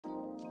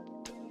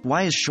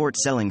Why is short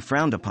selling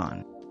frowned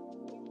upon?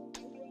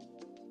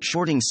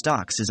 Shorting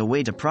stocks is a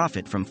way to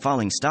profit from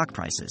falling stock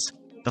prices.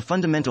 A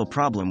fundamental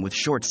problem with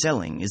short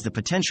selling is the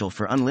potential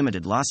for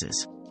unlimited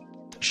losses.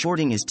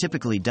 Shorting is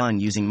typically done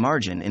using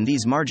margin, and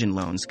these margin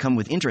loans come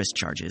with interest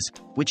charges,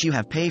 which you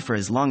have pay for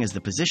as long as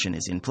the position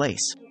is in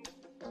place.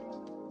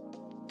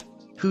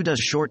 Who does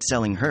short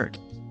selling hurt?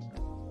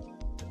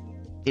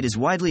 It is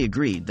widely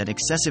agreed that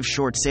excessive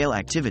short sale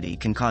activity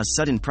can cause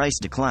sudden price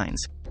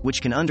declines,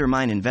 which can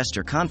undermine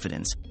investor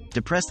confidence,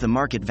 depress the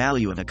market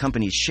value of a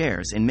company's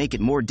shares, and make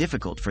it more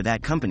difficult for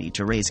that company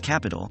to raise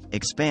capital,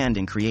 expand,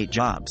 and create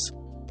jobs.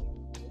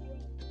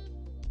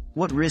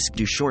 What risk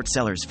do short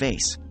sellers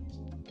face?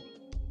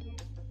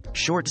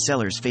 Short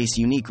sellers face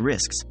unique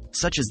risks,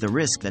 such as the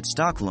risk that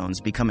stock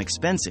loans become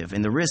expensive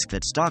and the risk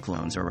that stock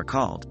loans are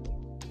recalled.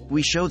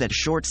 We show that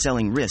short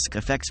selling risk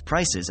affects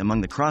prices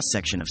among the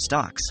cross-section of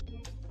stocks.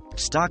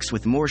 Stocks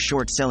with more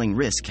short selling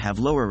risk have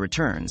lower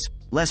returns,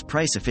 less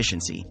price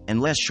efficiency, and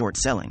less short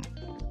selling.